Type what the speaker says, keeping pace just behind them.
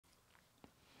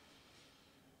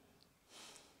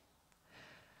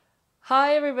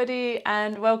Hi everybody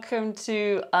and welcome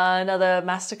to another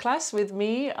masterclass with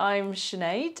me. I'm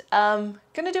Sinead.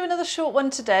 Going to do another short one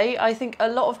today. I think a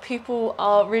lot of people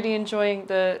are really enjoying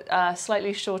the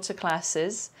slightly shorter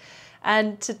classes,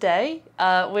 and today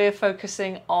we're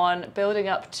focusing on building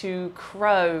up to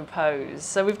crow pose.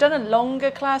 So we've done a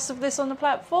longer class of this on the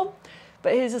platform,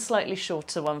 but here's a slightly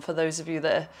shorter one for those of you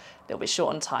that are a little bit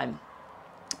short on time.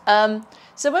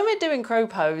 So when we're doing crow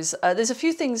pose, there's a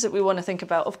few things that we want to think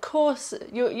about. Of course,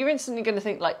 you're instantly going to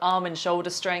think like arm and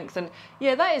shoulder strength, and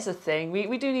yeah, that is a thing.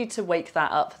 We do need to wake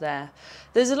that up there.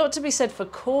 There's a lot to be said for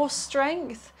core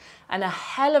strength, and a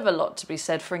hell of a lot to be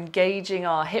said for engaging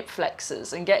our hip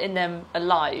flexors and getting them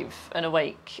alive and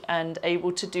awake and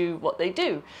able to do what they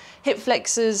do. Hip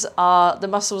flexors are the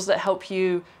muscles that help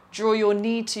you draw your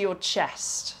knee to your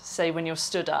chest, say when you're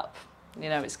stood up. You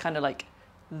know, it's kind of like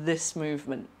this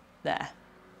movement there.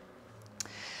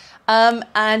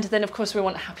 And then of course we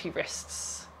want happy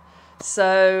wrists.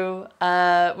 So,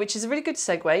 which is a really good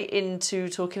segue into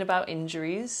talking about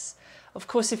injuries. Of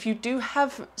course, if you do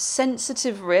have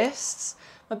sensitive wrists,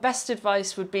 my best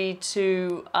advice would be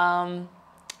to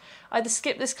either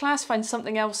skip this class, find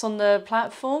something else on the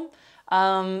platform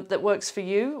that works for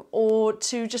you, or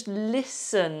to just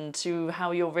listen to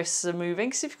how your wrists are moving.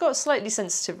 Because if you've got slightly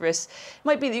sensitive wrists, it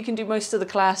might be that you can do most of the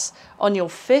class on your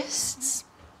fists,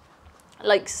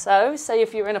 like so, say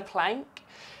if you're in a plank,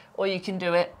 or you can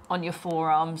do it on your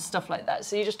forearms, stuff like that.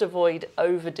 So you just avoid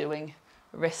overdoing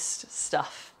wrist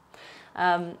stuff.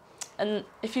 And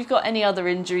if you've got any other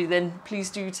injury, then please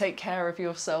do take care of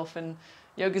yourself. And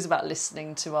yoga's about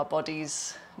listening to our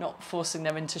bodies, not forcing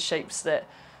them into shapes that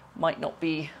might not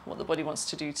be what the body wants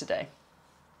to do today.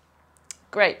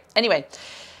 Great. Anyway,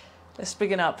 let's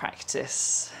begin our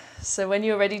practice. So when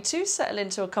you're ready to, settle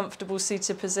into a comfortable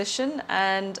seated position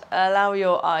and allow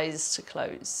your eyes to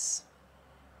close.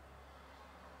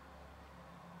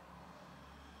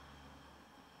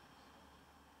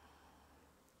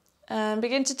 And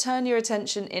begin to turn your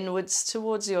attention inwards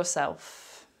towards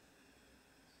yourself,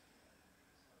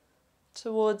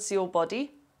 towards your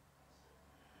body.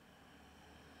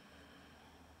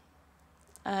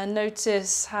 And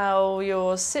notice how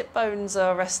your sit bones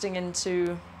are resting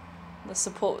into the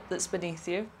support that's beneath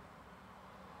you.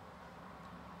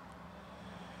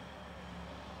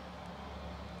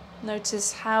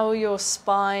 Notice how your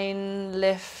spine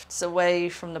lifts away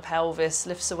from the pelvis,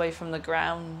 lifts away from the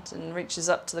ground and reaches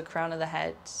up to the crown of the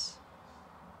head.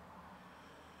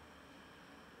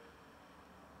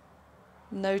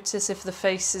 Notice if the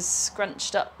face is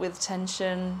scrunched up with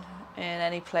tension in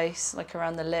any place, like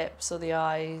around the lips or the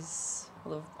eyes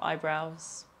or the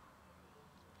eyebrows.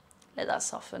 Let that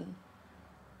soften.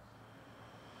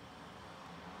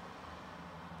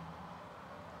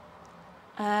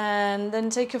 And then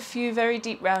take a few very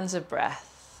deep rounds of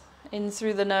breath, in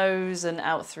through the nose and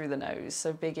out through the nose.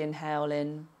 So big inhale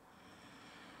in.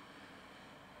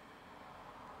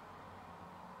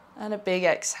 And a big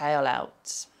exhale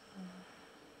out.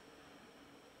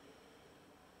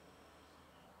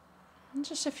 And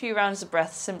just a few rounds of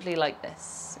breath simply like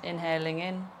this. Inhaling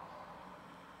in.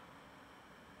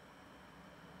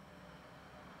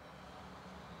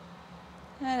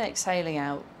 And exhaling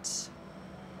out.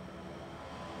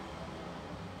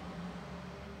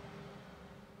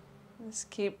 Just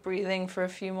keep breathing for a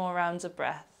few more rounds of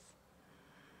breath.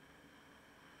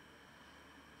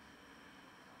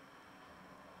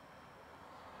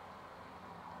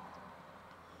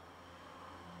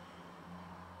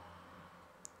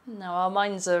 Now our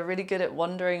minds are really good at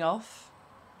wandering off.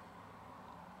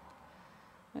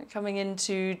 Coming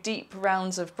into deep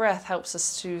rounds of breath helps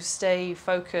us to stay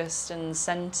focused and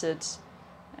centered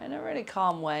in a really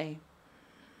calm way.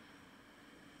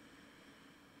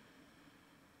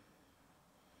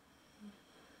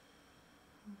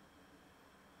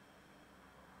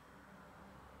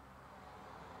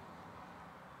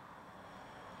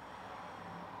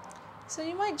 So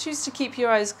you might choose to keep your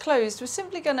eyes closed. We're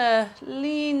simply going to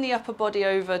lean the upper body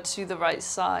over to the right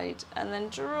side and then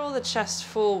draw the chest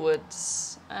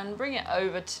forwards and bring it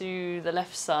over to the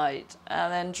left side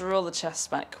and then draw the chest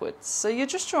backwards. So you're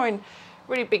just drawing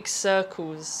really big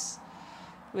circles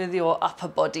with your upper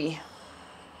body.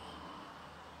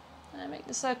 And make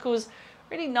the circles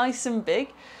really nice and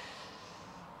big.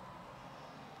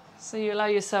 So you allow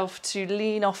yourself to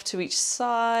lean off to each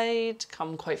side,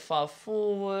 come quite far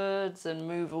forwards and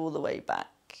move all the way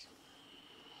back.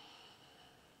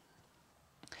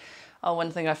 Oh, one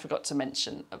thing I forgot to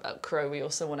mention about crow, we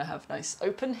also want to have nice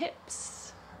open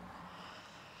hips.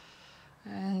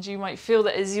 And you might feel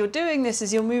that as you're doing this,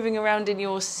 as you're moving around in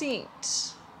your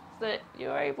seat, that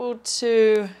you're able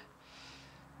to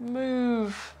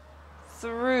move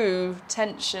through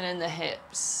tension in the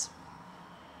hips.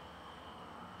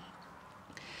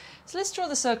 So let's draw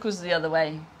the circles the other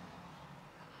way.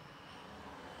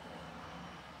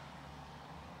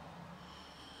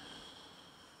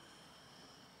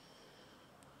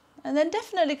 And then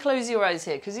definitely close your eyes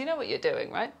here, because you know what you're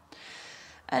doing, right?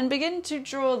 And begin to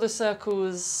draw the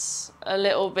circles a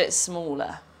little bit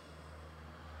smaller.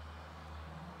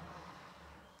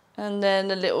 And then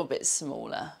a little bit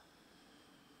smaller.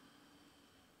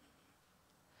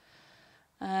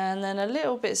 And then a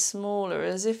little bit smaller,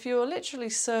 as if you're literally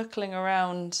circling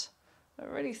around a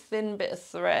really thin bit of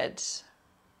thread.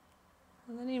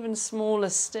 And then even smaller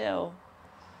still,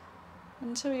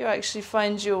 until you actually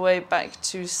find your way back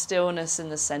to stillness in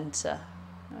the center.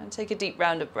 And take a deep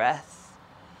round of breath.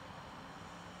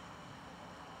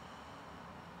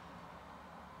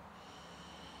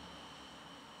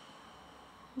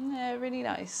 Yeah, really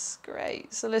nice.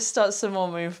 Great. So let's start some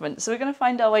more movement. So we're going to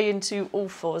find our way into all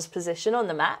fours position on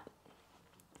the mat.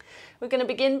 We're going to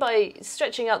begin by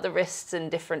stretching out the wrists in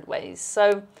different ways.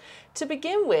 So to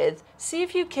begin with, see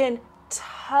if you can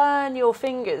turn your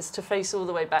fingers to face all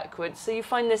the way backwards. So you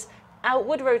find this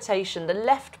outward rotation. The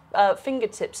left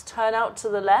fingertips turn out to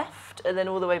the left and then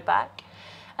all the way back.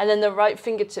 And then the right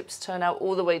fingertips turn out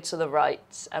all the way to the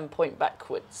right and point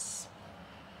backwards.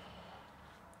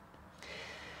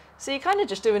 So you're kind of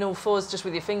just doing all fours just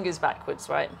with your fingers backwards,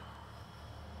 right?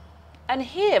 And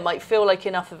here might feel like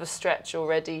enough of a stretch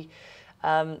already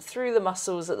through the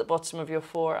muscles at the bottom of your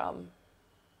forearm.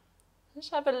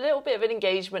 Just have a little bit of an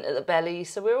engagement at the belly,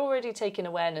 so we're already taking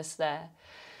awareness there.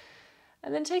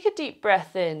 And then take a deep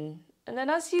breath in. And then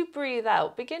as you breathe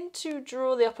out, begin to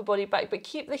draw the upper body back, but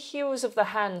keep the heels of the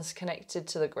hands connected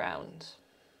to the ground.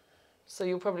 So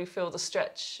you'll probably feel the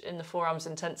stretch in the forearms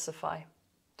intensify.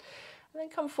 And then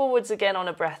come forwards again on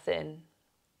a breath in.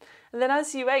 And then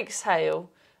as you exhale,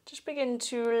 just begin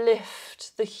to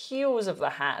lift the heels of the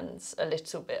hands a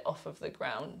little bit off of the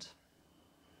ground.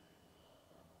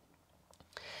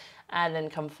 And then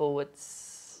come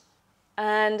forwards.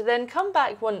 And then come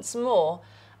back once more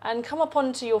and come up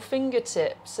onto your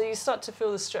fingertips. So you start to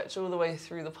feel the stretch all the way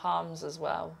through the palms as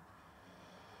well.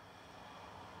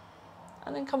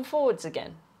 And then come forwards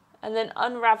again. And then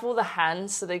unravel the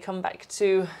hands so they come back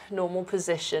to normal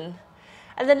position.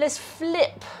 And then let's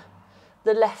flip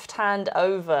the left hand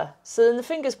over. So then the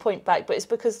fingers point back, but it's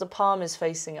because the palm is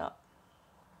facing up.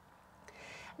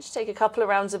 Just take a couple of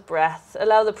rounds of breath.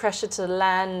 Allow the pressure to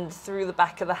land through the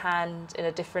back of the hand in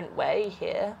a different way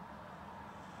here.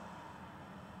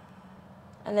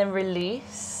 And then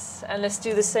release. And let's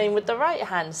do the same with the right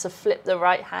hand. So flip the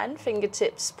right hand,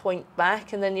 fingertips point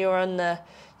back, and then you've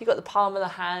got the palm of the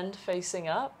hand facing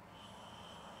up.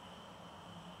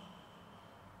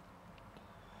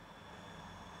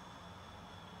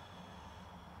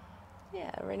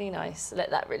 Yeah, really nice.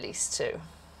 Let that release too.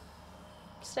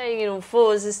 Staying in all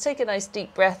fours is take a nice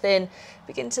deep breath in,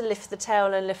 begin to lift the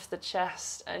tail and lift the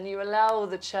chest, and you allow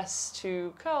the chest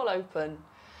to curl open.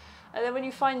 And then when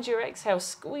you find your exhale,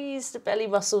 squeeze the belly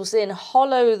muscles in,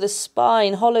 hollow the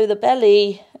spine, hollow the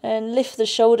belly, and lift the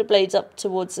shoulder blades up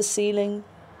towards the ceiling.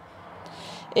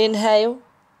 Inhale,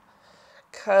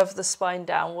 curve the spine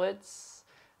downwards,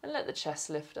 and let the chest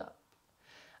lift up.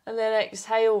 And then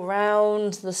exhale,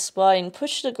 round the spine,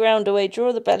 push the ground away,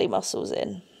 draw the belly muscles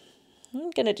in.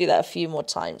 I'm going to do that a few more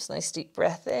times. Nice deep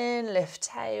breath in, lift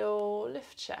tail,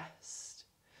 lift chest.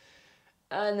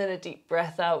 And then a deep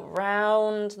breath out,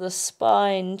 round the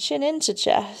spine, chin into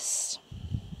chest.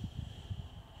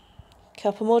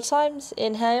 Couple more times,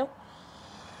 inhale.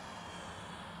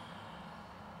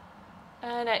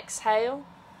 And exhale.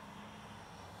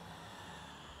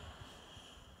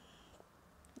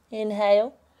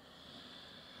 Inhale.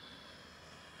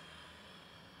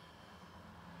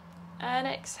 And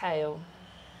exhale.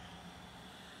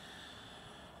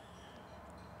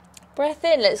 Breath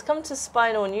in, let's come to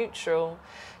spinal neutral.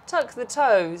 Tuck the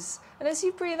toes, and as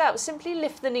you breathe out, simply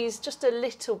lift the knees just a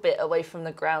little bit away from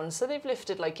the ground, so they've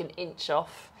lifted like an inch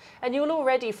off. And you'll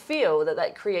already feel that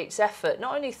that creates effort,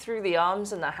 not only through the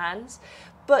arms and the hands,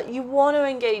 but you want to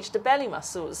engage the belly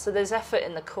muscles, so there's effort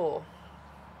in the core.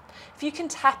 If you can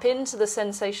tap into the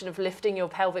sensation of lifting your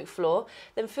pelvic floor,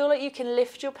 then feel like you can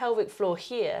lift your pelvic floor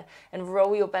here and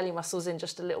roll your belly muscles in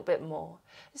just a little bit more.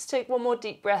 Let's take one more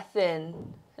deep breath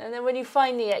in. And then when you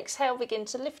find the exhale, begin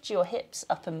to lift your hips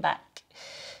up and back.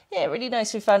 Yeah, really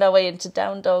nice. We found our way into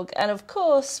down dog. And of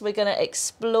course, we're going to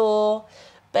explore,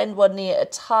 bend one knee at a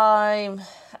time,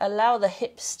 allow the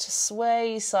hips to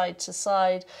sway side to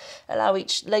side, allow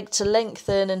each leg to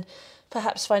lengthen, and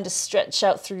perhaps find a stretch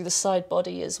out through the side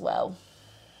body as well.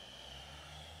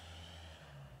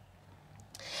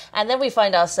 And then we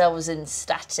find ourselves in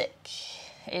static,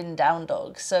 in down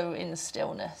dog, so in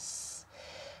stillness.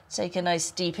 Take a nice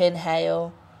deep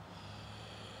inhale.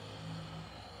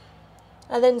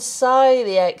 And then sigh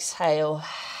the exhale.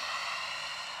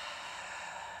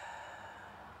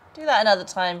 Do that another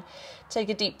time. Take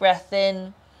a deep breath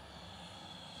in.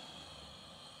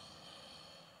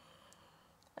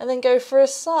 And then go for a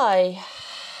sigh.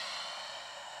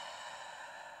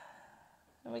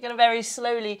 And we're going to very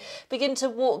slowly begin to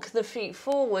walk the feet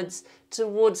forwards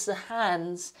towards the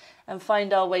hands and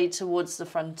find our way towards the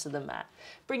front of the mat.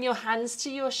 Bring your hands to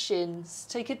your shins.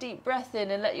 Take a deep breath in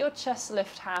and let your chest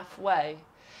lift halfway.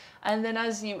 And then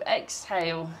as you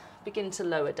exhale, begin to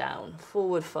lower down,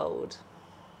 forward fold.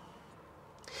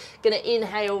 Going to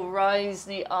inhale, rise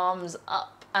the arms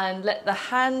up and let the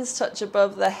hands touch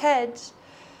above the head.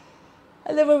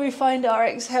 And then when we find our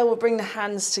exhale, we'll bring the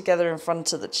hands together in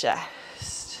front of the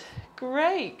chest.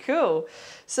 Great, cool.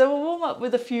 So we'll warm up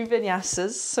with a few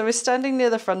vinyasas. So we're standing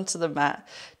near the front of the mat.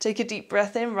 Take a deep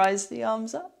breath in, rise the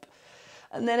arms up.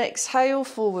 And then exhale,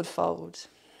 forward fold.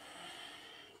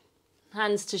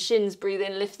 Hands to shins, breathe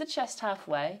in, lift the chest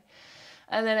halfway.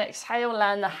 And then exhale,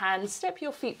 land the hands, step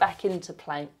your feet back into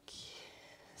plank.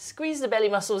 Squeeze the belly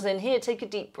muscles in here, take a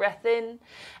deep breath in.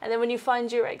 And then when you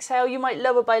find your exhale, you might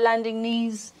lower by landing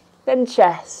knees, then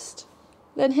chest,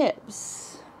 then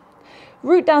hips.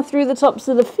 Root down through the tops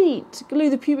of the feet, glue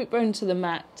the pubic bone to the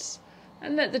mat,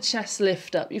 and let the chest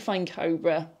lift up. You find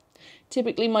cobra.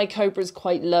 Typically my cobra is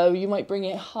quite low. You might bring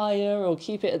it higher or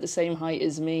keep it at the same height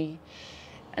as me.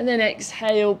 And then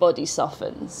exhale, body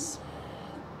softens.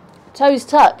 Toes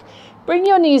tuck. Bring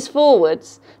your knees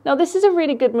forwards. Now this is a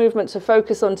really good movement to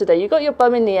focus on today. You've got your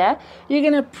bum in the air. You're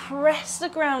going to press the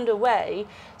ground away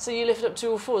so you lift up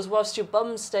to all fours whilst your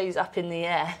bum stays up in the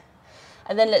air.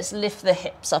 And then let's lift the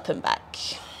hips up and back.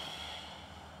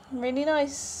 Really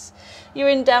nice. You're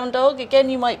in down dog. Again,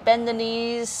 you might bend the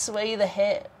knees, sway the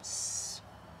hips.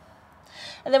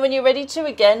 And then when you're ready to,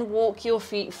 again, walk your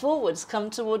feet forwards. Come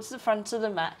towards the front of the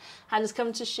mat. Hands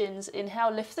come to shins.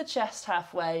 Inhale, lift the chest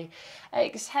halfway.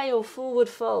 Exhale, forward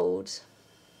fold.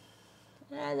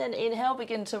 And then inhale,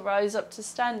 begin to rise up to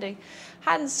standing.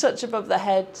 Hands touch above the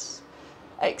head.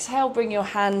 Exhale, bring your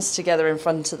hands together in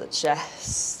front of the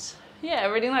chest. Yeah,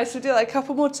 really nice. We'll do that a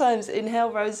couple more times.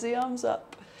 Inhale, rise the arms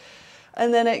up.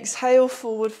 And then exhale,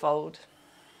 forward fold.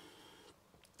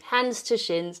 Hands to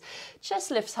shins. Chest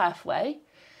lifts halfway.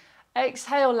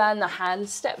 Exhale, land the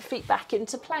hands. Step feet back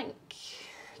into plank.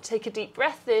 Take a deep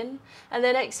breath in. And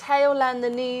then exhale, land the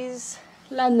knees.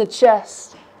 Land the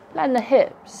chest. Land the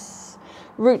hips.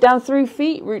 Root down through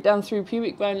feet. Root down through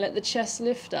pubic bone. Let the chest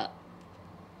lift up.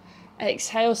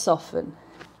 Exhale, soften.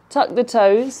 Tuck the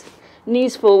toes.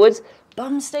 Knees forwards,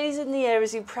 bum stays in the air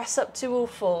as you press up to all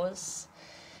fours.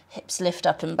 Hips lift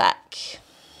up and back.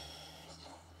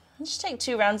 And just take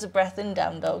 2 rounds of breath in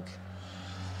down dog.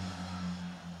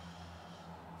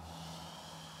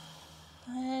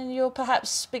 And you're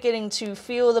perhaps beginning to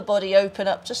feel the body open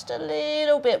up just a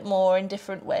little bit more in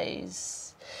different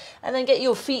ways. And then get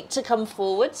your feet to come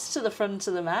forwards to the front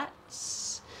of the mat.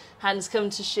 Hands come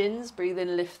to shins, breathe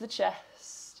in, lift the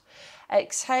chest.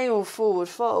 Exhale, forward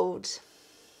fold.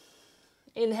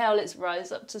 Inhale, let's rise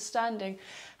up to standing.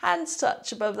 Hands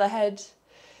touch above the head.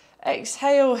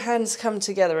 Exhale, hands come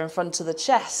together in front of the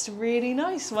chest. Really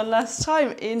nice. One last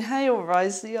time. Inhale,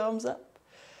 rise the arms up.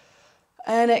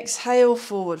 And exhale,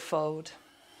 forward fold.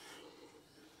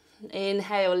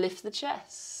 Inhale, lift the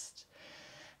chest.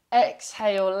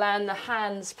 Exhale, land the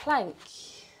hands, plank.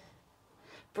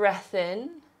 Breath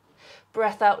in.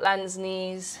 Breath out, lands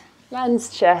knees, lands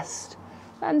chest.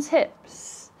 Lands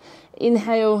hips.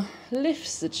 Inhale,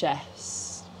 lifts the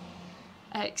chest.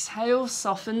 Exhale,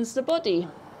 softens the body.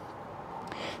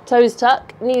 Toes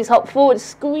tuck, knees hop forward,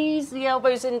 squeeze the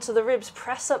elbows into the ribs,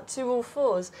 press up to all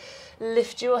fours.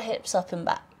 Lift your hips up and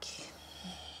back.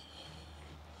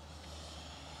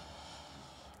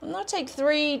 And now take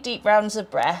 3 deep rounds of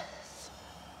breath.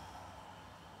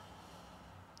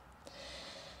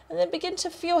 And then begin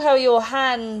to feel how your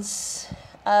hands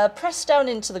press down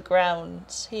into the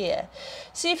ground here.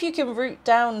 See if you can root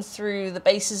down through the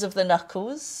bases of the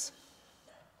knuckles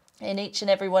in each and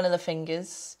every one of the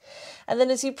fingers. And then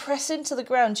as you press into the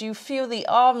ground, you feel the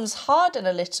arms harden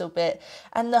a little bit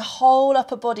and the whole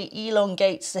upper body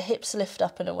elongates, the hips lift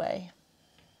up and away.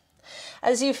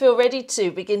 As you feel ready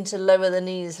to, begin to lower the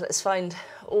knees. Let's find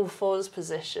all fours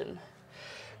position.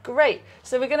 Great.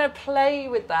 So we're going to play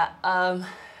with that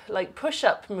like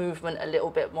push-up movement a little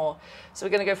bit more. So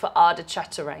we're going to go for Ardha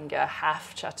Chaturanga,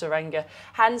 half Chaturanga.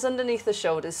 Hands underneath the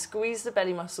shoulders, squeeze the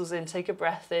belly muscles in, take a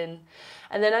breath in.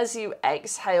 And then as you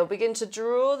exhale, begin to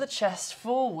draw the chest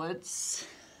forwards,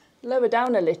 lower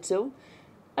down a little,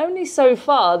 only so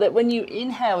far that when you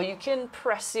inhale, you can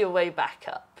press your way back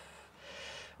up.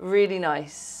 Really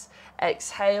nice.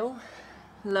 Exhale,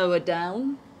 lower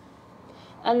down,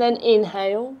 and then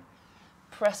inhale,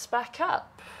 press back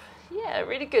up. Yeah,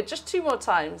 really good. Just 2 more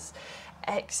times.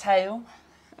 Exhale.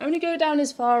 Only go down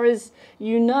as far as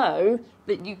you know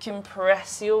that you can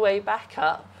press your way back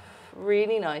up.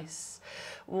 Really nice.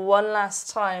 One last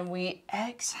time. We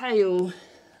exhale,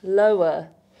 lower,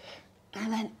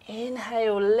 and then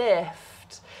inhale,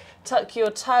 lift. Tuck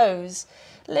your toes,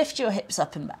 lift your hips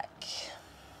up and back.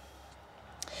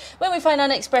 When we find our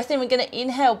next breath in, we're going to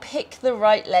inhale, pick the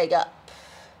right leg up.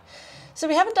 So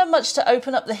we haven't done much to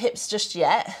open up the hips just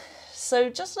yet.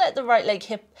 So just let the right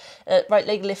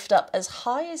leg lift up as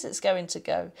high as it's going to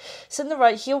go. Send the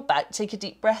right heel back, take a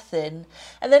deep breath in.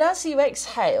 And then as you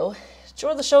exhale,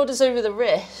 draw the shoulders over the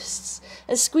wrists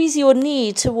and squeeze your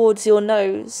knee towards your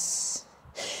nose.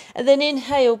 And then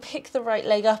inhale, pick the right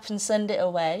leg up and send it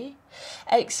away.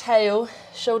 Exhale,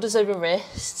 shoulders over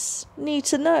wrists, knee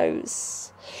to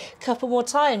nose. Couple more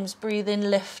times. Breathe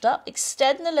in, lift up,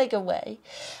 extend the leg away.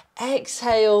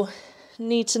 Exhale,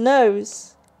 knee to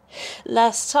nose.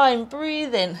 Last time.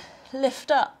 Breathe in,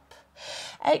 lift up.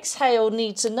 Exhale,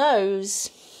 knee to nose.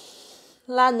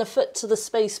 Land the foot to the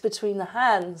space between the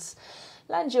hands.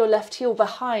 Land your left heel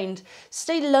behind.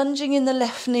 Stay lunging in the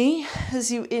left knee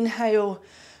as you inhale.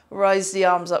 Rise the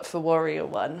arms up for warrior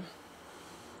one.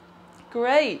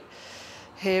 Great.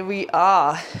 Here we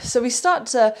are. So we start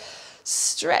to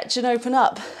stretch and open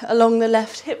up along the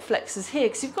left hip flexors here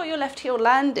because you've got your left heel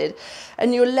landed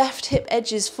and your left hip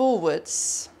edges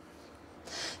forwards.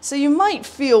 So you might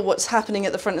feel what's happening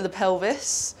at the front of the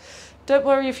pelvis. Don't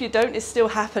worry if you don't, it's still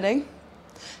happening.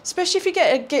 Especially if you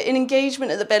get an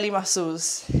engagement at the belly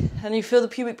muscles and you feel the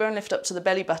pubic bone lift up to the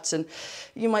belly button,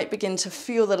 you might begin to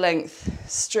feel the length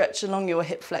stretch along your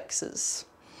hip flexors.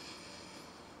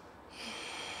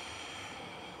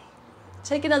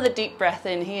 Take another deep breath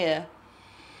in here.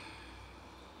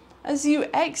 As you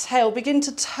exhale, begin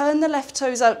to turn the left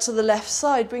toes out to the left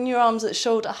side. Bring your arms at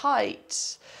shoulder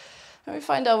height. And we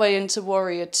find our way into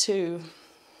warrior two.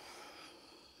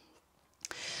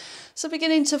 So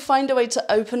beginning to find a way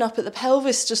to open up at the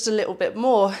pelvis just a little bit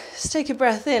more. Just take a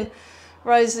breath in.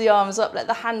 Rise the arms up. Let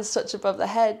the hands touch above the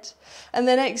head. And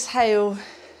then exhale.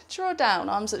 Draw down,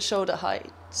 arms at shoulder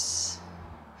height.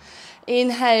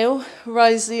 Inhale,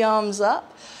 rise the arms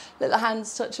up, let the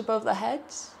hands touch above the head.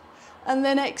 And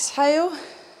then exhale,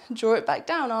 draw it back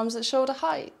down, arms at shoulder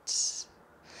height.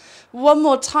 One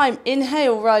more time,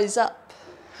 inhale, rise up,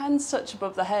 hands touch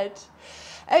above the head.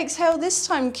 Exhale, this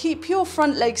time keep your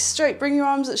front leg straight, bring your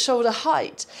arms at shoulder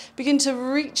height. Begin to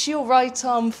reach your right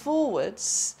arm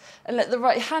forwards and let the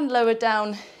right hand lower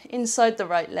down inside the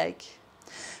right leg.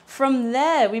 From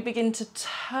there, we begin to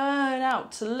turn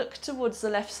out to look towards the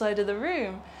left side of the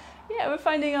room. Yeah, we're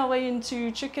finding our way into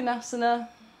Trikonasana,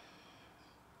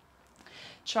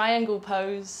 triangle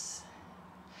pose.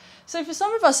 So for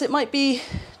some of us, it might be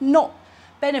not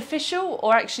beneficial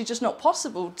or actually just not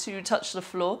possible to touch the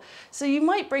floor. So you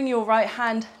might bring your right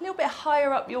hand a little bit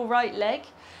higher up your right leg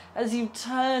as you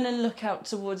turn and look out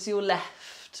towards your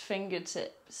left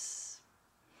fingertips.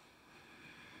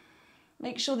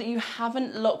 Make sure that you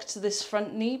haven't locked this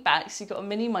front knee back, so you've got a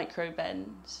mini micro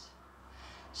bend.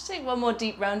 Just take one more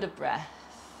deep round of breath.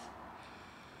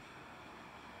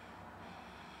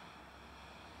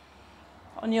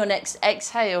 On your next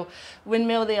exhale,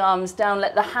 windmill the arms down,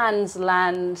 let the hands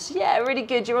land. Yeah, really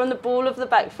good. You're on the ball of the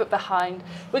back foot behind.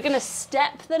 We're going to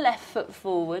step the left foot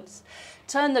forwards,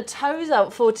 turn the toes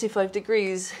out 45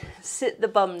 degrees, sit the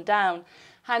bum down,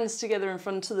 hands together in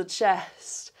front of the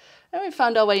chest. And we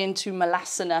found our way into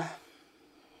Malasana.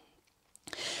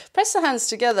 Press the hands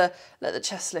together, let the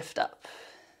chest lift up.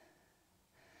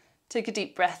 Take a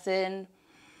deep breath in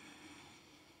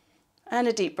and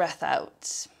a deep breath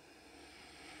out.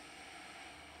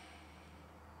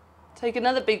 Take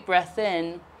another big breath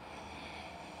in.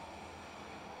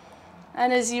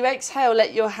 And as you exhale,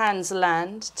 let your hands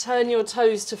land. Turn your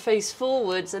toes to face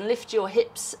forwards and lift your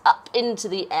hips up into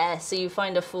the air so you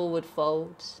find a forward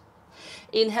fold.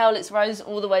 Inhale, let's rise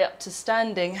all the way up to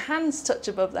standing. Hands touch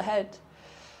above the head.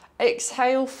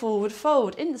 Exhale, forward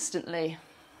fold instantly.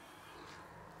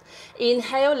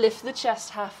 Inhale, lift the chest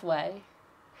halfway.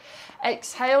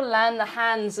 Exhale, land the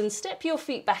hands and step your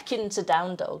feet back into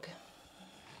down dog.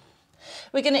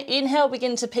 We're going to inhale,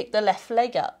 begin to pick the left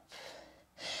leg up.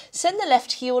 Send the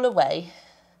left heel away.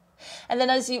 And then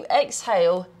as you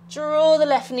exhale, draw the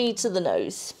left knee to the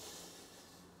nose.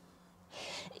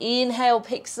 Inhale,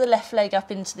 picks the left leg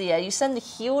up into the air. You send the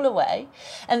heel away,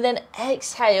 and then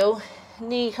exhale,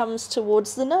 knee comes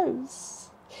towards the nose.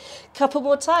 Couple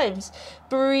more times.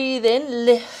 Breathe in,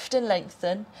 lift and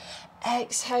lengthen.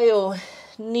 Exhale,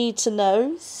 knee to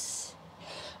nose.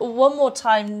 One more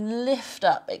time, lift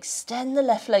up, extend the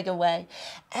left leg away.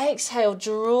 Exhale,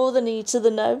 draw the knee to the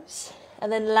nose,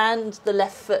 and then land the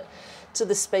left foot to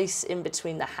the space in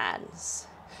between the hands.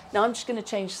 Now I'm just going to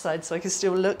change sides so I can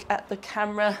still look at the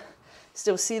camera,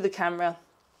 still see the camera.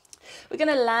 We're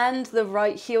going to land the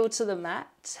right heel to the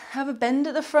mat, have a bend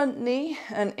at the front knee,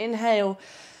 and inhale,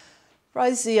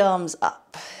 rise the arms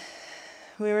up.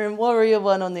 We're in warrior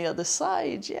one on the other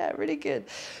side. Yeah, really good.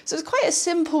 So it's quite a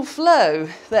simple flow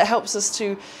that helps us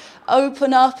to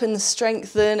open up and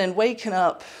strengthen and waken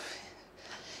up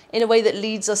in a way that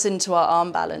leads us into our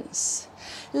arm balance.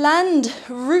 Land,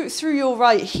 root through your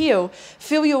right heel,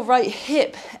 feel your right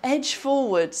hip edge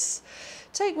forwards.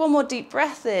 Take one more deep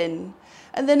breath in.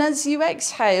 And then as you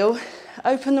exhale,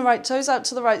 open the right toes out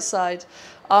to the right side,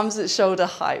 arms at shoulder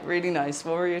height. Really nice,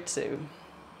 warrior two.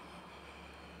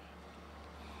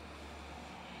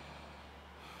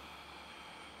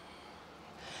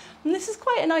 And this is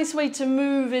quite a nice way to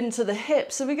move into the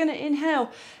hips. So we're going to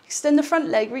inhale, extend the front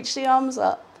leg, reach the arms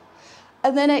up.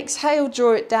 And then exhale,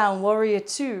 draw it down, warrior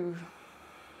two.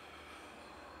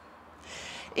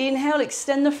 Inhale,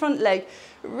 extend the front leg,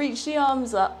 reach the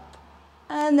arms up.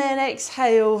 And then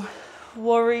exhale,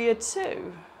 warrior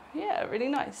two. Yeah, really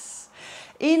nice.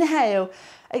 Inhale,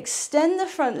 extend the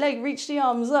front leg, reach the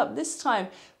arms up. This time,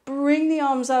 bring the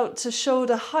arms out to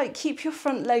shoulder height. Keep your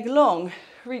front leg long.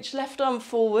 Reach left arm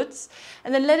forwards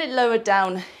and then let it lower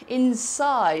down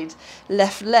inside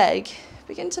left leg.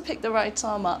 Begin to pick the right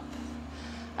arm up.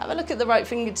 Have a look at the right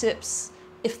fingertips.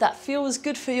 If that feels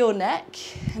good for your neck,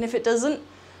 and if it doesn't,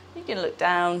 you can look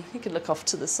down, you can look off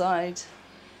to the side.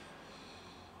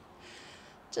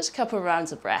 Just a couple of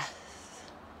rounds of breath.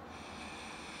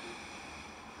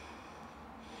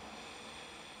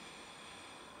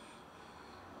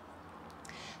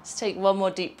 Let's take one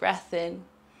more deep breath in.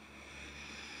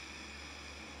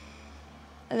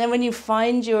 And then when you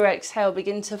find your exhale,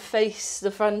 begin to face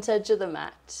the front edge of the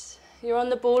mat. You're on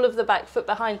the ball of the back foot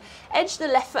behind. Edge the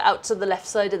left foot out to the left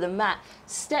side of the mat.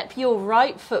 Step your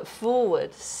right foot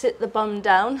forward. Sit the bum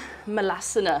down.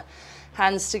 Malasana.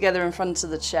 Hands together in front of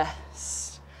the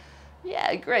chest.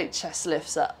 Yeah, great. Chest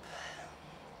lifts up.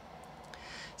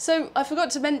 So I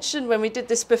forgot to mention when we did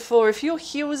this before, if your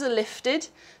heels are lifted,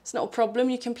 it's not a problem.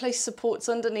 You can place supports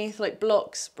underneath like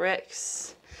blocks,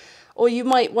 bricks. Or you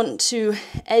might want to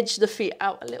edge the feet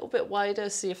out a little bit wider,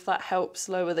 see if that helps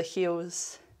lower the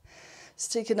heels. Let's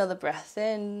take another breath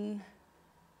in.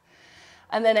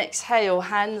 And then exhale,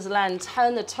 hands land,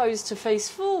 turn the toes to face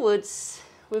forwards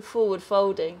with forward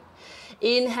folding.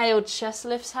 Inhale, chest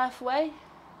lifts halfway.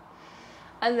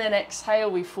 And then exhale,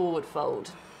 we forward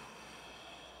fold.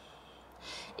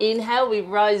 Inhale, we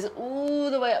rise all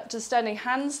the way up to standing,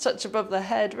 hands touch above the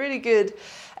head, really good.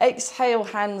 Exhale,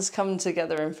 hands come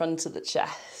together in front of the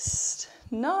chest.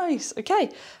 Nice, okay,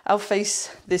 I'll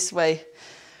face this way.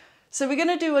 So we're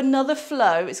gonna do another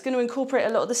flow. It's gonna incorporate a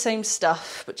lot of the same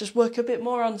stuff, but just work a bit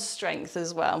more on strength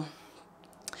as well.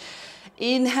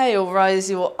 Inhale,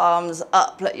 rise your arms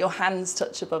up, let your hands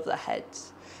touch above the head.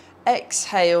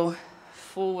 Exhale,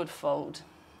 forward fold.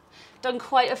 Done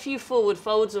quite a few forward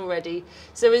folds already.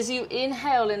 So as you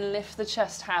inhale and lift the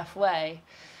chest halfway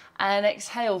and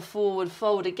exhale, forward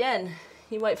fold again,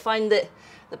 you might find that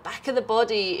the back of the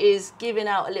body is giving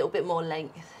out a little bit more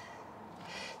length.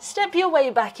 Step your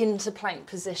way back into plank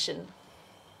position.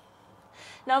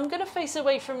 Now I'm going to face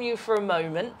away from you for a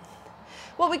moment.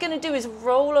 What we're going to do is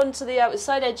roll onto the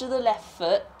outside edge of the left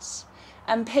foot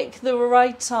and pick the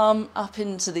right arm up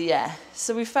into the air.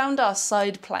 So we found our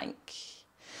side plank.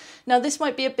 Now this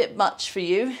might be a bit much for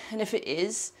you, and if it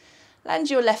is,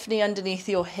 land your left knee underneath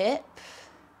your hip.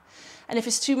 And if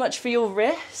it's too much for your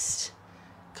wrist,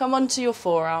 come onto your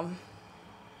forearm.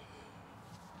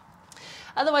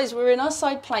 Otherwise, we're in our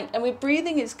side plank and we're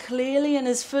breathing as clearly and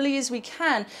as fully as we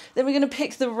can. Then we're going to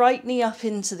pick the right knee up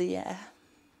into the air.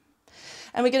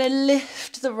 And we're going to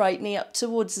lift the right knee up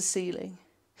towards the ceiling.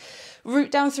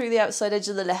 Root down through the outside edge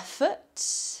of the left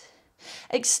foot.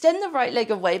 Extend the right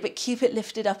leg away, but keep it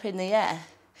lifted up in the air.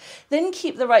 Then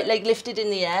keep the right leg lifted in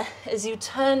the air as you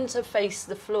turn to face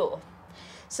the floor.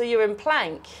 So you're in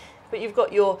plank, but you've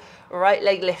got your right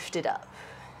leg lifted up.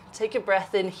 Take a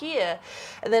breath in here,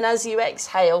 and then as you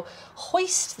exhale,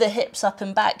 hoist the hips up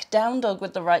and back, down dog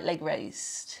with the right leg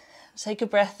raised. Take a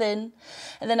breath in,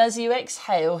 and then as you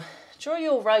exhale, draw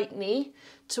your right knee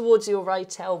towards your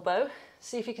right elbow.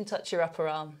 See if you can touch your upper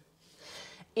arm.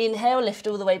 Inhale, lift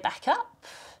all the way back up.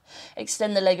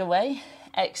 Extend the leg away.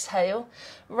 Exhale,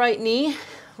 right knee,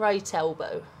 right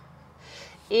elbow.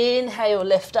 Inhale,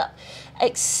 lift up.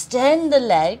 Extend the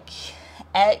leg.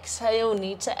 Exhale,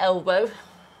 knee to elbow.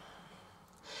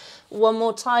 One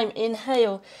more time.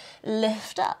 Inhale,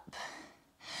 lift up.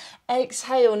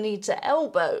 Exhale, knee to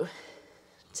elbow.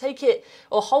 Take it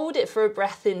or hold it for a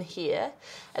breath in here.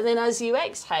 And then as you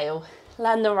exhale,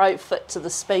 land the right foot to the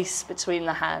space between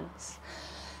the hands.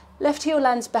 Left heel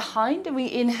lands behind and we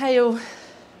inhale,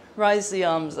 rise the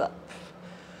arms up.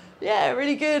 Yeah,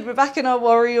 really good. We're back in our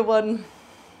warrior one.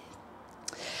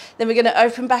 Then we're going to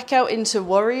open back out into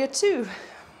warrior two.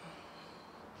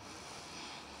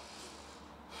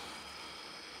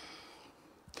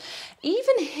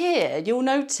 Even here, you'll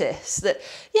notice that,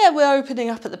 yeah, we're opening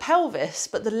up at the pelvis,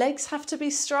 but the legs have to be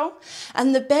strong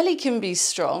and the belly can be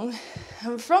strong.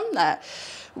 And from that,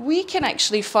 we can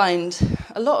actually find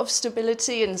a lot of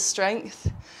stability and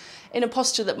strength in a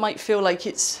posture that might feel like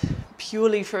it's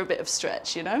purely for a bit of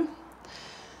stretch, you know?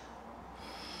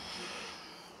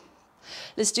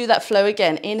 Let's do that flow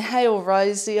again. Inhale,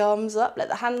 rise the arms up. Let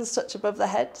the hands touch above the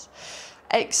head.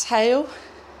 Exhale,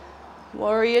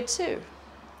 warrior two.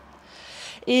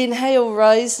 Inhale,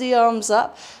 rise the arms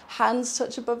up. Hands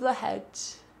touch above the head.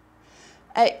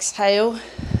 Exhale,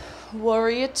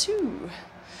 warrior two.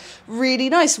 Really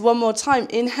nice. One more time.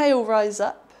 Inhale, rise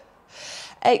up.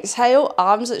 Exhale,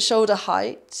 arms at shoulder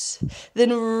height.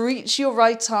 Then reach your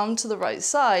right arm to the right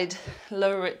side.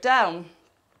 Lower it down.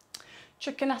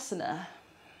 Trikonasana.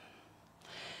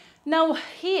 Now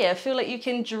here, feel like you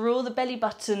can draw the belly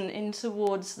button in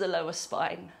towards the lower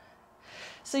spine.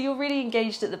 So you're really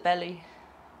engaged at the belly.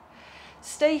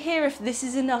 Stay here if this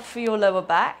is enough for your lower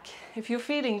back. If you're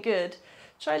feeling good,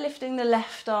 try lifting the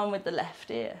left arm with the left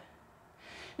ear.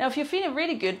 Now, if you're feeling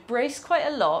really good, brace quite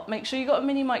a lot. Make sure you've got a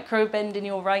mini micro bend in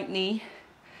your right knee.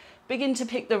 Begin to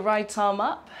pick the right arm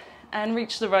up and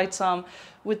reach the right arm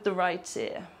with the right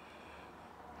ear.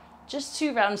 Just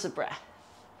 2 rounds of breath.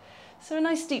 So a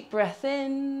nice deep breath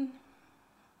in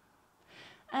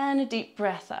and a deep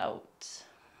breath out.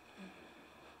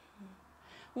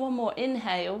 One more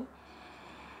inhale.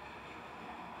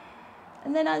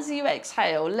 And then as you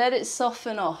exhale, let it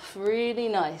soften off, really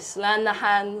nice. Land the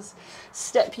hands,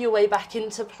 step your way back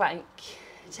into plank.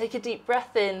 Take a deep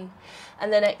breath in,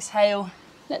 and then exhale,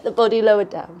 let the body lower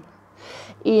down.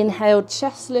 Inhale,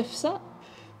 chest lifts up.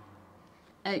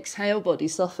 Exhale, body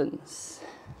softens.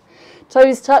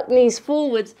 Toes tuck, knees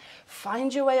forward.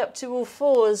 Find your way up to all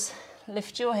fours.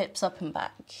 Lift your hips up and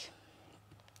back.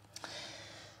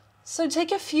 So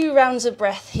take a few rounds of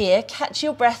breath here. Catch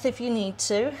your breath if you need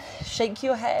to. Shake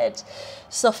your head.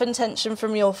 Soften tension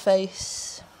from your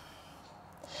face.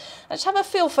 Let's have a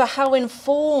feel for how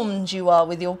informed you are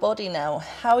with your body now.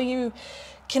 How you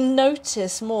can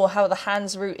notice more how the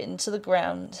hands root into the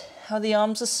ground. How the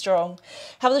arms are strong.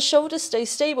 How the shoulders stay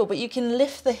stable, but you can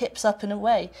lift the hips up and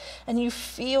away. And you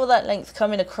feel that length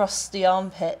coming across the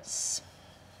armpits.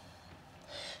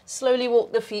 Slowly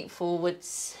walk the feet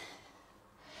forwards.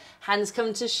 Hands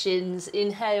come to shins.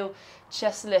 Inhale,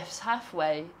 chest lifts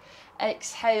halfway.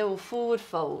 Exhale, forward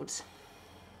fold.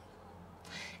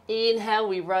 Inhale,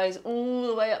 we rise all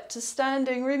the way up to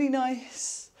standing. Really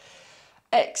nice.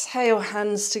 Exhale,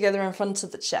 hands together in front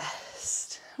of the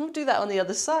chest. We'll do that on the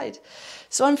other side.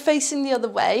 So I'm facing the other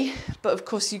way, but of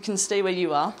course you can stay where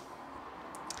you are.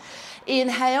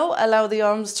 Inhale, allow the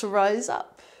arms to rise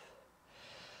up.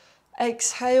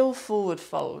 Exhale, forward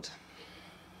fold.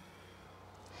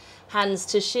 Hands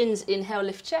to shins, inhale,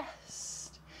 lift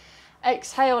chest.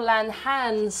 Exhale, land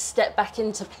hands, step back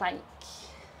into plank.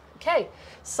 Okay,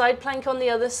 side plank on the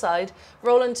other side.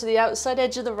 Roll onto the outside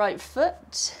edge of the right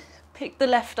foot. Pick the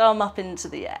left arm up into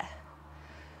the air.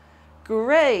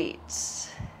 Great.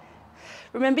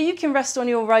 Remember, you can rest on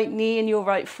your right knee and your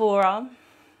right forearm.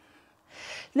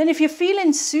 And then if you're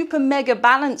feeling super mega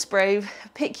balance brave,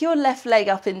 pick your left leg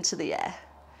up into the air.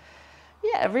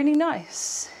 Yeah, really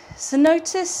nice. So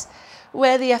notice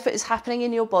where the effort is happening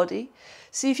in your body.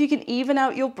 See if you can even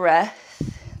out your breath.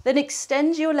 Then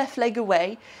extend your left leg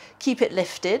away. Keep it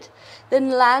lifted. Then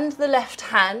land the left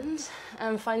hand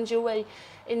and find your way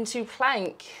into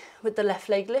plank with the left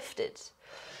leg lifted.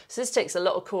 So this takes a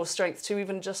lot of core strength to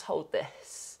even just hold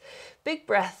this. Big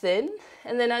breath in,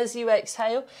 and then as you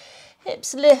exhale,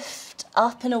 hips lift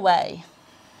up and away.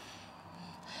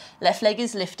 Left leg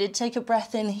is lifted, take a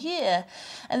breath in here,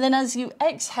 and then as you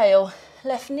exhale,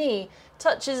 left knee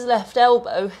touches left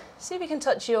elbow. See if you can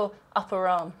touch your upper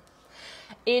arm.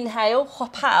 Inhale,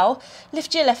 hop out,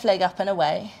 lift your left leg up and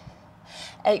away.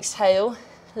 Exhale,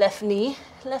 left knee,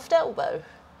 left elbow.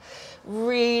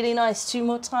 Really nice, 2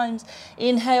 more times.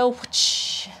 Inhale,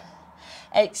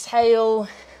 exhale,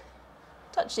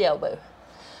 touch the elbow.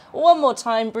 1 more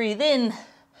time, breathe in,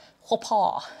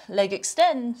 hoppa, leg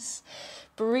extends.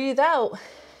 Breathe out,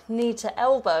 knee to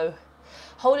elbow.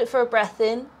 Hold it for a breath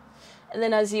in, and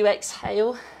then as you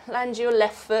exhale, land your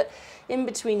left foot in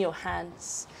between your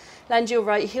hands. Land your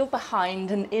right heel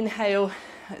behind and inhale,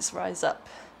 let's rise up.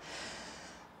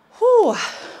 Whew,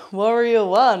 warrior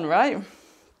one, right?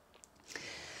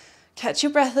 Catch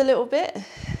your breath a little bit.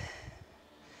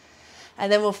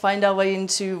 And then we'll find our way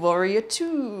into warrior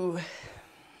two.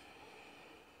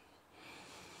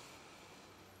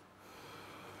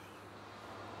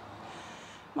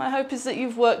 My hope is that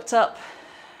you've worked up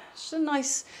just a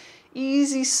nice,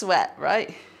 easy sweat,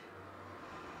 right?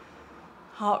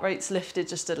 Heart rate's lifted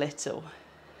just a little.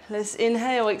 Let's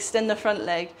inhale, extend the front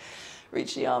leg,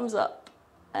 reach the arms up,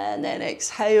 and then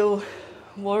exhale,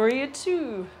 warrior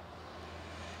two.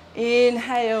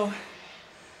 Inhale,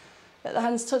 let the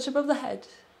hands touch above the head,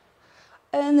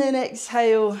 and then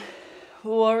exhale,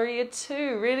 warrior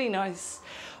two, really nice.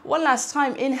 One last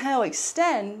time, inhale,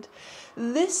 extend.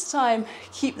 This time,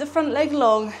 keep the front leg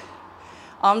long,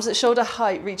 arms at shoulder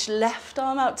height, reach left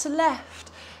arm out to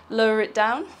left, lower it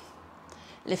down,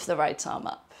 lift the right arm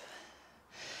up.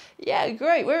 Yeah,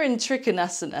 great, we're in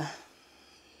Trikonasana.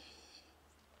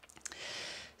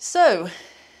 So,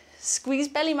 squeeze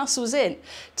belly muscles in,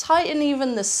 tighten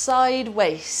even the side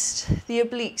waist, the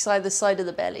obliques either side of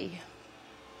the belly.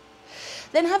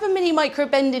 Then have a mini micro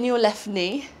bend in your left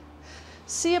knee.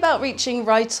 See about reaching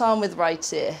right arm with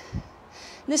right ear.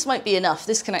 This might be enough.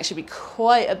 This can actually be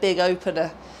quite a big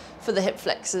opener for the hip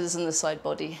flexors and the side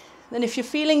body. Then if you're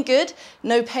feeling good,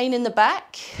 no pain in the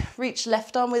back, reach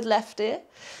left arm with left ear,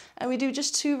 and we do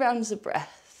just 2 rounds of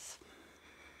breath.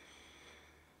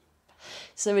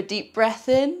 So a deep breath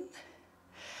in,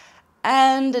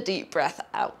 and a deep breath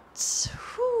out.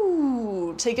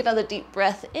 Whew. Take another deep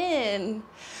breath in,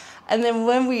 and then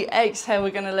when we exhale, we're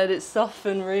gonna let it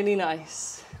soften really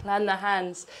nice. Land the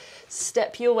hands.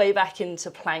 Step your way back into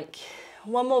plank.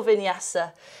 1 more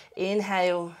vinyasa.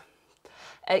 Inhale.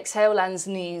 Exhale, lands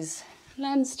knees,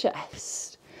 lands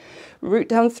chest. Root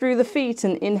down through the feet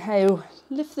and inhale,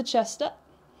 lift the chest up.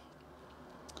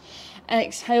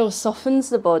 Exhale, softens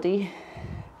the body.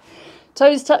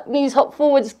 Toes tuck, knees hop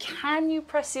forwards. Can you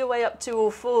press your way up to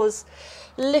all fours?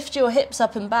 Lift your hips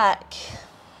up and back.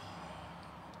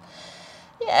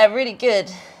 Yeah, really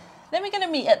good. Then we're going to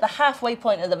meet at the halfway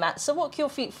point of the mat. So walk your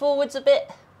feet forwards a bit,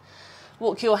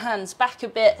 walk your hands back a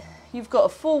bit. You've got a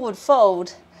forward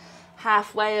fold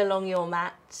halfway along your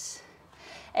mat.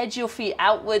 Edge your feet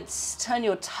outwards, turn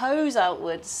your toes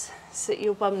outwards, sit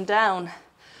your bum down.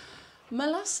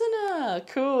 Malasana,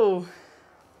 cool.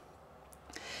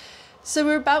 So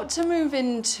we're about to move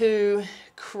into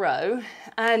crow,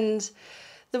 and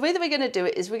the way that we're going to do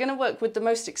it is we're going to work with the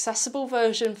most accessible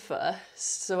version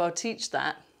first, so I'll teach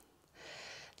that.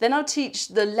 Then I'll teach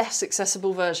the less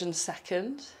accessible version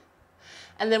second,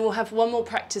 and then we'll have 1 more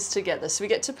practice together. So we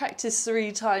get to practice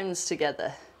 3 times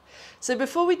together. So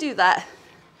before we do that,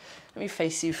 let me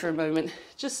face you for a moment.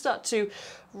 Just start to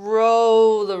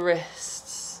roll the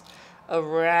wrists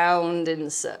around in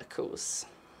circles.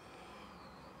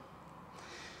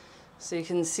 So you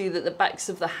can see that the backs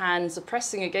of the hands are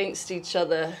pressing against each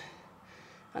other,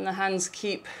 and the hands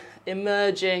keep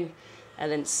emerging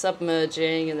and then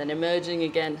submerging and then emerging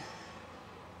again.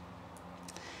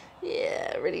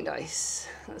 Yeah, really nice.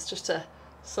 That's just to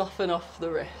soften off the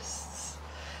wrists.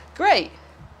 Great.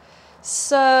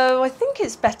 So I think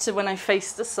it's better when I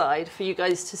face the side for you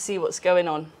guys to see what's going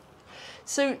on.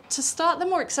 So to start the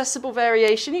more accessible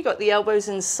variation, you've got the elbows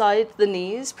inside the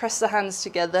knees, press the hands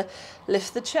together,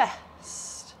 lift the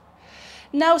chest.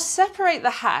 Now separate the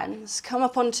hands, come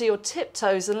up onto your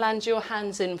tiptoes and land your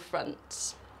hands in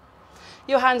front.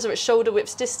 Your hands are at shoulder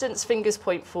width distance, fingers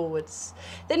point forwards.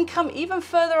 Then come even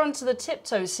further onto the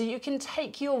tiptoes so you can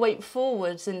take your weight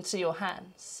forwards into your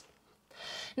hands.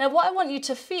 Now what I want you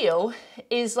to feel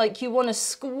is like you want to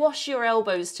squash your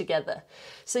elbows together.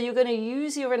 So you're going to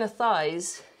use your inner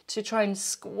thighs to try and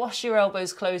squash your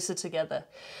elbows closer together.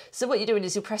 So what you're doing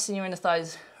is you're pressing your inner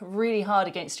thighs really hard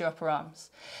against your upper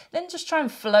arms. Then just try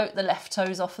and float the left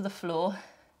toes off of the floor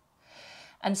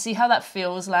and see how that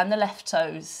feels. Land the left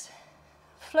toes.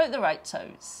 Float the right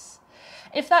toes.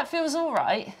 If that feels all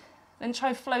right, then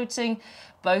try floating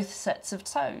both sets of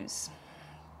toes.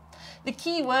 The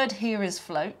key word here is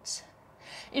float.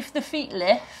 If the feet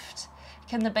lift,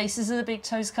 can the bases of the big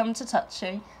toes come to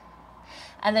touching?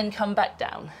 and then come back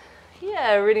down.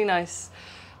 Yeah, really nice.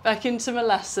 Back into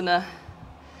Malasana.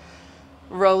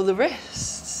 Roll the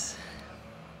wrists.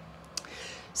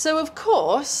 So of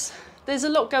course, there's a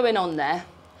lot going on there.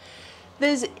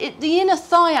 There's the inner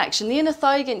thigh action, the inner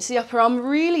thigh against the upper arm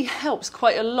really helps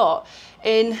quite a lot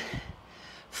in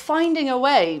finding a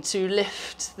way to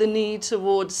lift the knee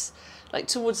towards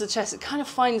the chest. It kind of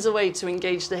finds a way to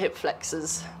engage the hip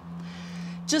flexors.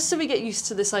 Just so we get used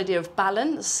to this idea of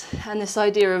balance and this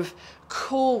idea of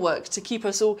core work to keep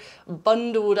us all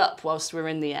bundled up whilst we're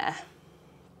in the air.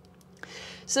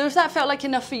 So if that felt like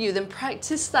enough for you, then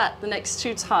practice that the next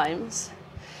 2 times.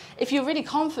 If you're really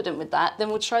confident with that, then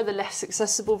we'll try the less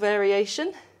accessible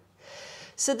variation.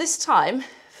 So this time,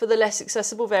 for the less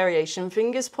accessible variation,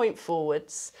 fingers point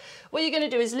forwards. What you're going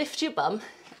to do is lift your bum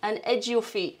and edge your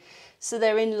feet so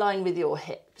they're in line with your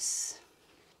hips.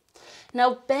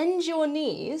 Now bend your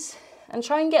knees and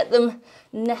try and get them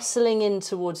nestling in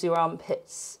towards your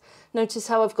armpits. Notice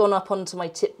how I've gone up onto my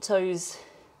tiptoes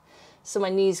so my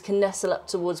knees can nestle up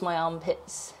towards my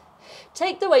armpits.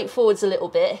 Take the weight forwards a little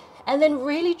bit and then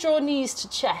really draw knees to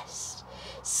chest.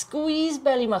 Squeeze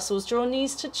belly muscles, draw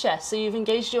knees to chest so you've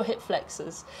engaged your hip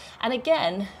flexors. And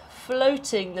again,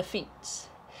 floating the feet.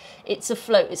 It's a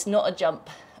float, it's not a jump.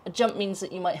 A jump means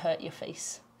that you might hurt your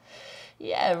face.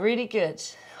 Yeah, really good.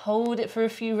 Hold it for a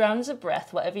few rounds of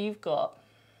breath, whatever you've got.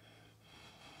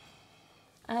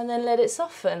 And then let it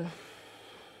soften.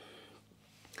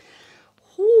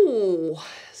 Ooh,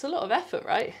 it's a lot of effort,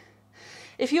 right?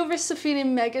 If your wrists are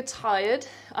feeling mega tired,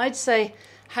 I'd say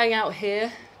hang out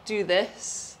here, do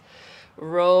this,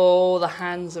 roll the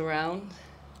hands around.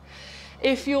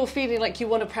 If you're feeling like you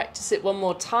want to practice it one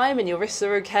more time and your wrists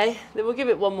are okay, then we'll give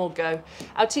it one more go.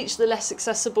 I'll teach the less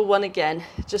accessible one again,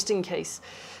 just in case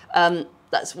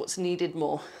that's what's needed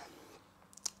more.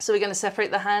 So we're going to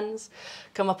separate the hands,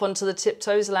 come up onto the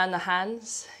tiptoes, land the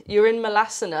hands. You're in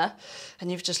Malasana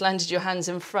and you've just landed your hands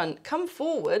in front. Come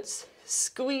forwards,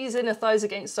 squeeze inner thighs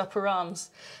against upper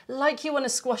arms, like you want to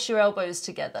squash your elbows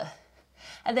together.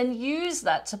 And then use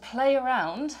that to play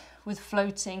around with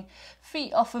floating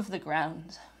feet off of the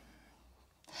ground.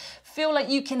 Feel like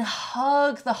you can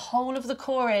hug the whole of the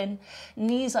core in,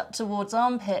 knees up towards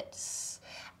armpits,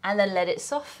 and then let it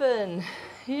soften.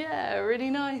 Yeah,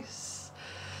 really nice.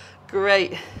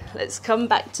 Great. Let's come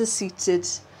back to seated.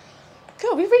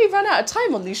 God, we really run out of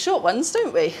time on these short ones,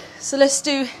 don't we? So let's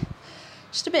do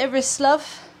just a bit of wrist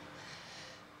love.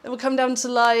 Then we'll come down to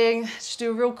lying. Just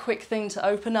do a real quick thing to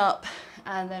open up,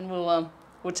 and then we'll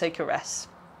take a rest.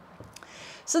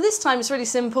 So this time it's really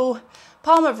simple.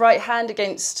 Palm of right hand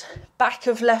against back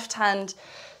of left hand.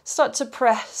 Start to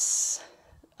press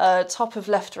top of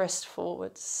left wrist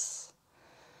forwards.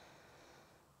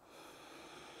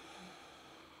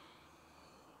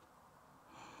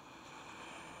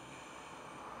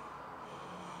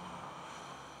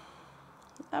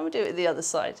 And we'll do it the other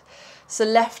side. So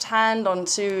left hand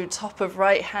onto top of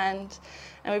right hand,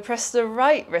 and we press the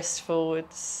right wrist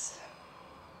forwards.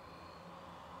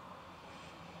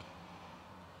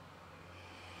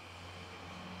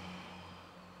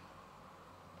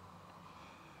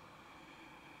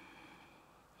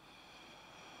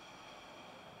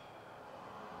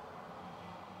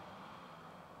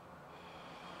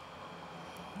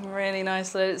 Really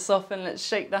nice, let it soften. Let's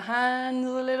shake the hands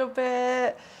a little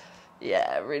bit.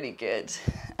 Yeah, really good.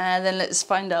 And then let's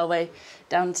find our way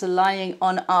down to lying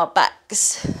on our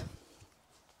backs.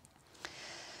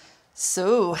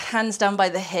 So, hands down by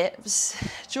the hips.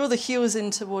 Draw the heels in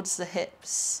towards the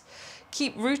hips.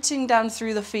 Keep rooting down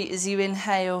through the feet as you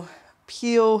inhale.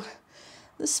 Peel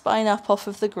the spine up off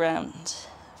of the ground.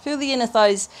 Feel the inner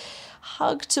thighs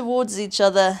hug towards each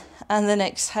other, and then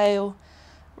exhale,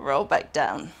 roll back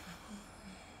down.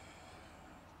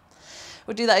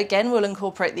 We'll do that again. We'll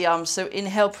incorporate the arms. So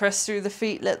inhale, press through the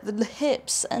feet, let the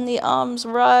hips and the arms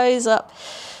rise up.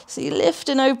 So you lift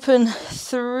and open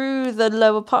through the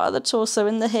lower part of the torso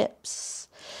and the hips.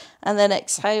 And then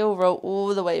exhale, roll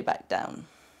all the way back down.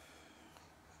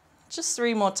 Just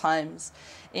 3 more times.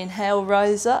 Inhale,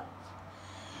 rise up.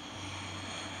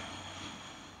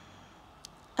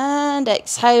 And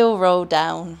exhale, roll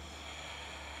down.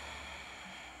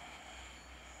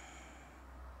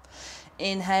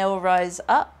 Inhale, rise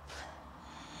up.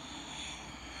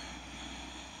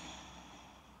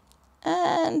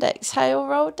 And exhale,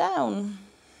 roll down.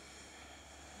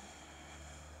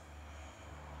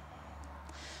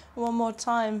 One more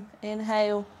time.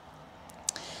 Inhale.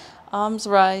 Arms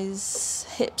rise,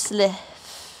 hips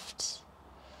lift.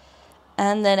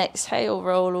 And then exhale,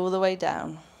 roll all the way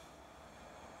down.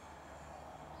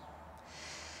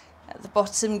 At the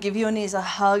bottom, give your knees a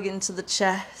hug into the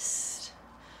chest.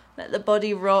 Let the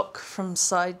body rock from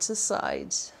side to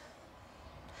side.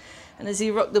 And as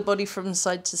you rock the body from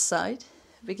side to side,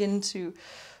 begin to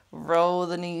roll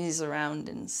the knees around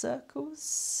in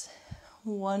circles,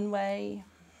 one way,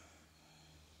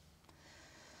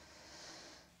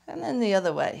 and then the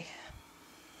other way.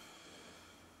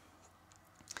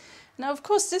 Now, of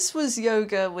course, this was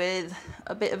yoga with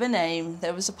a bit of a name.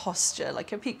 There was a posture,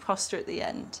 like a peak posture at the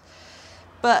end.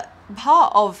 But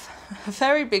a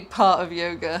very big part of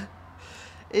yoga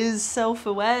is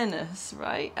self-awareness,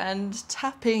 right? And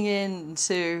tapping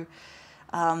into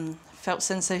felt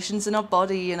sensations in our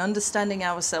body and understanding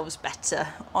ourselves better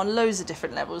on loads of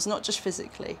different levels, not just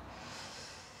physically.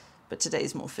 But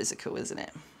today's more physical, isn't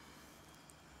it?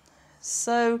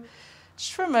 So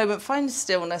just for a moment, find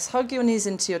stillness, hug your knees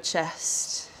into your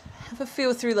chest, have a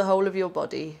feel through the whole of your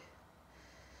body.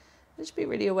 Just be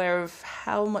really aware of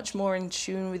how much more in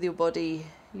tune with your body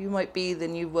you might be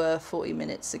than you were 40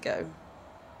 minutes ago.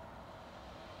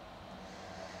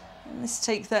 And let's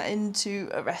take that into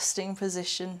a resting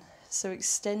position. So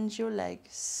extend your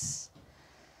legs.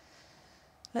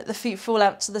 Let the feet fall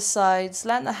out to the sides.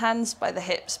 Land the hands by the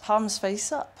hips, palms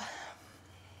face up.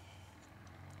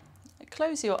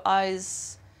 Close your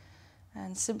eyes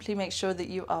and simply make sure that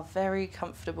you are very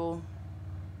comfortable.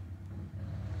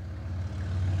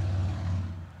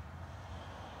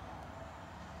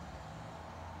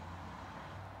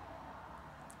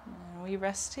 And we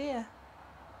rest here.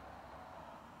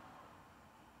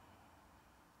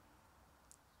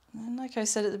 And like I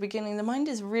said at the beginning, the mind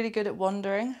is really good at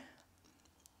wandering.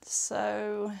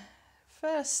 So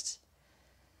first,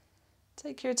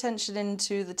 take your attention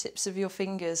into the tips of your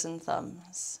fingers and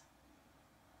thumbs.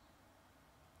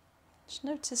 Just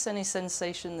notice any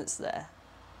sensation that's there.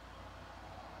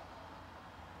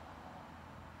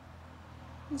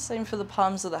 And same for the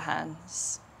palms of the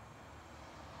hands.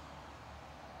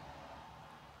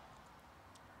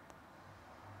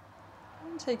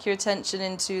 And take your attention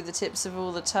into the tips of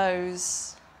all the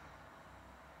toes.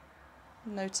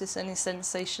 Notice any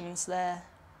sensations there.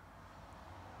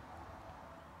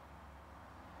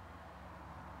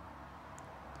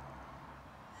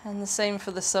 And the same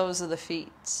for the soles of the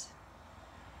feet.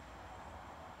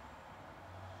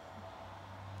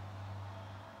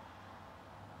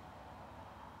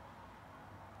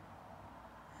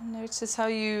 And notice how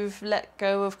you've let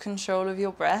go of control of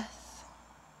your breath.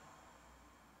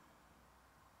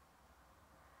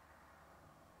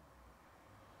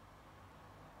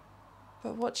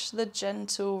 But watch the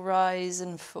gentle rise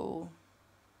and fall.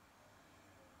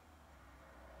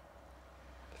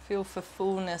 Feel for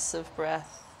fullness of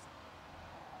breath.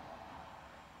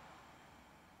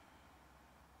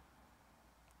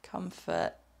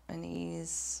 Comfort and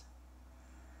ease.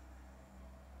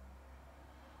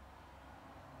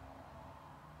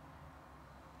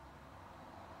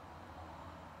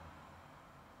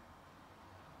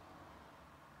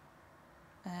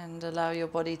 And allow your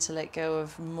body to let go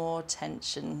of more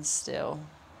tension still.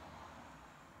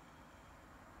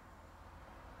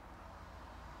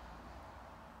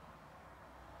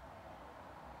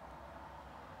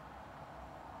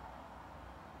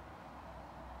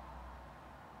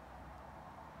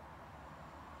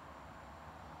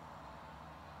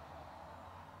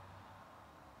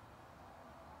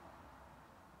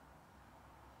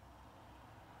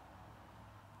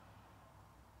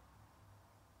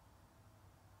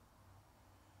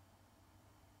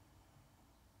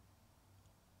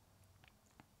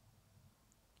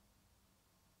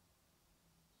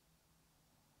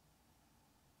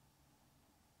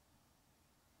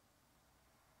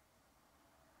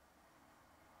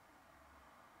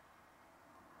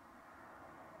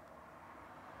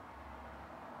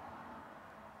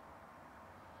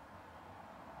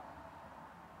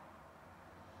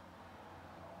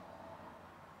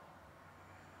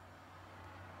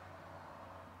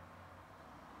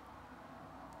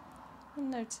 And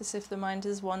notice if the mind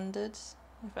has wandered.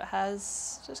 If it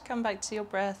has, just come back to your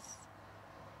breath,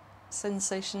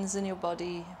 sensations in your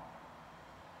body.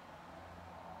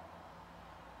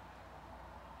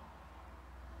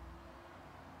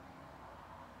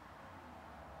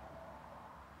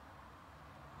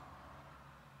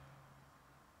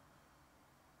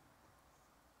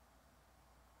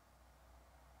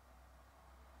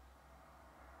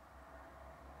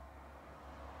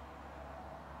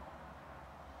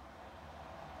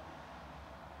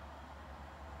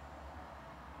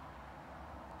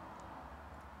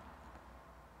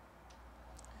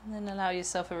 And then allow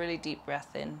yourself a really deep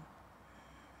breath in.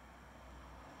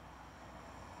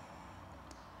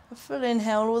 A full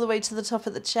inhale all the way to the top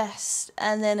of the chest,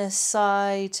 and then a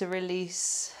sigh to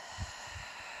release.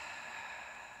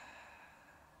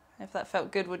 If that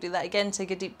felt good, we'll do that again.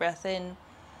 Take a deep breath in.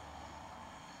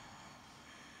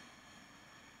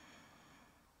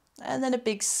 And then a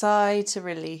big sigh to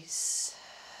release.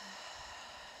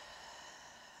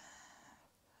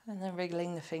 And then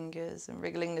wriggling the fingers and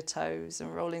wriggling the toes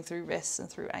and rolling through wrists and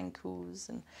through ankles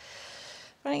and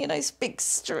running a nice big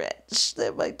stretch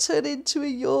that might turn into a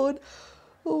yawn.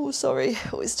 Oh, sorry,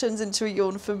 always turns into a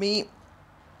yawn for me.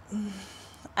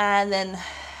 And then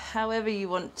however you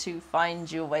want to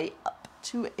find your way up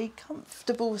to a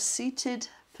comfortable seated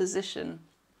position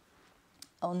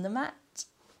on the mat.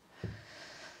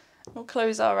 We'll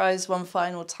close our eyes one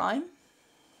final time.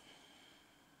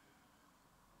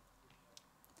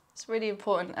 It's really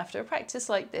important after a practice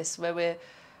like this, where we're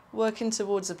working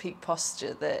towards a peak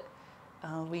posture, that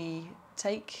we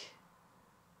take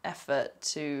effort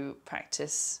to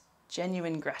practice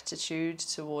genuine gratitude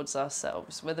towards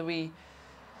ourselves, whether we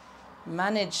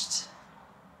managed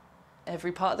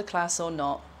every part of the class or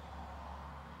not.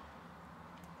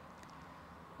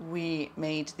 We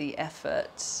made the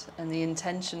effort and the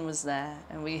intention was there,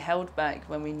 and we held back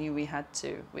when we knew we had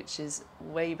to, which is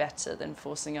way better than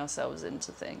forcing ourselves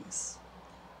into things.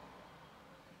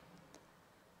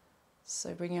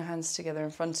 So bring your hands together in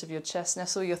front of your chest,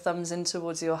 nestle your thumbs in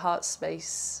towards your heart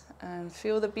space and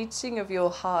feel the beating of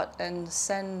your heart, and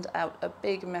send out a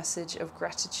big message of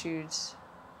gratitude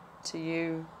to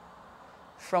you,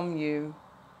 from you,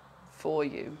 for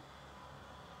you.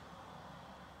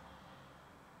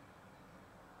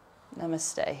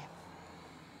 Namaste.